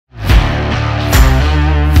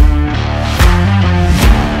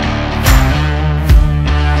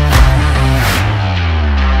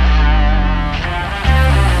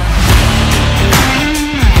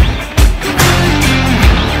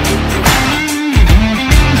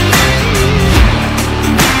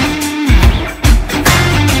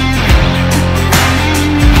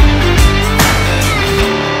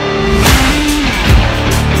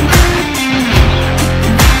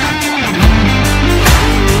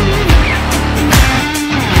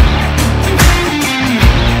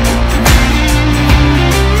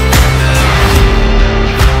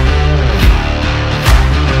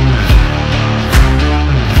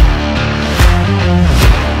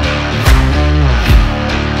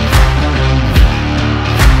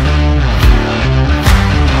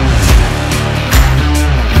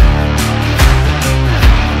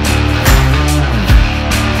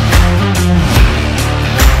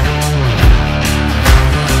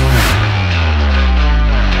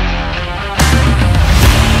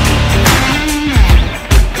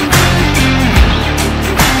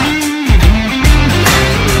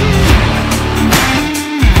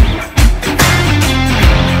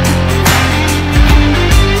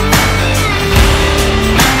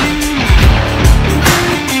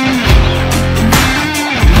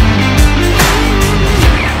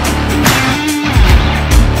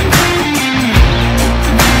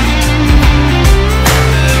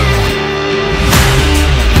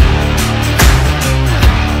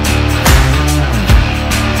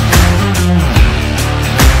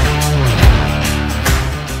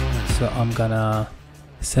gonna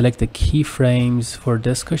select the keyframes for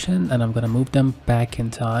this cushion and I'm gonna move them back in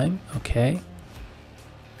time. Okay,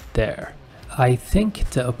 there. I think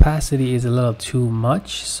the opacity is a little too much,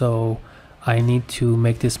 so I need to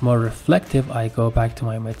make this more reflective. I go back to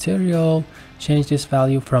my material, change this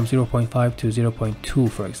value from 0.5 to 0.2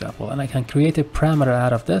 for example, and I can create a parameter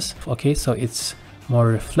out of this. Okay, so it's more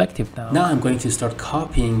reflective now. Now I'm going to start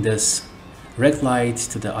copying this red light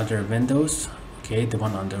to the other windows. Okay, the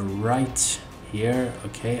one on the right here.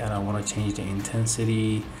 Okay, and I want to change the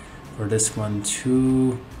intensity for this one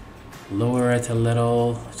too, lower it a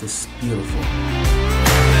little. Just beautiful.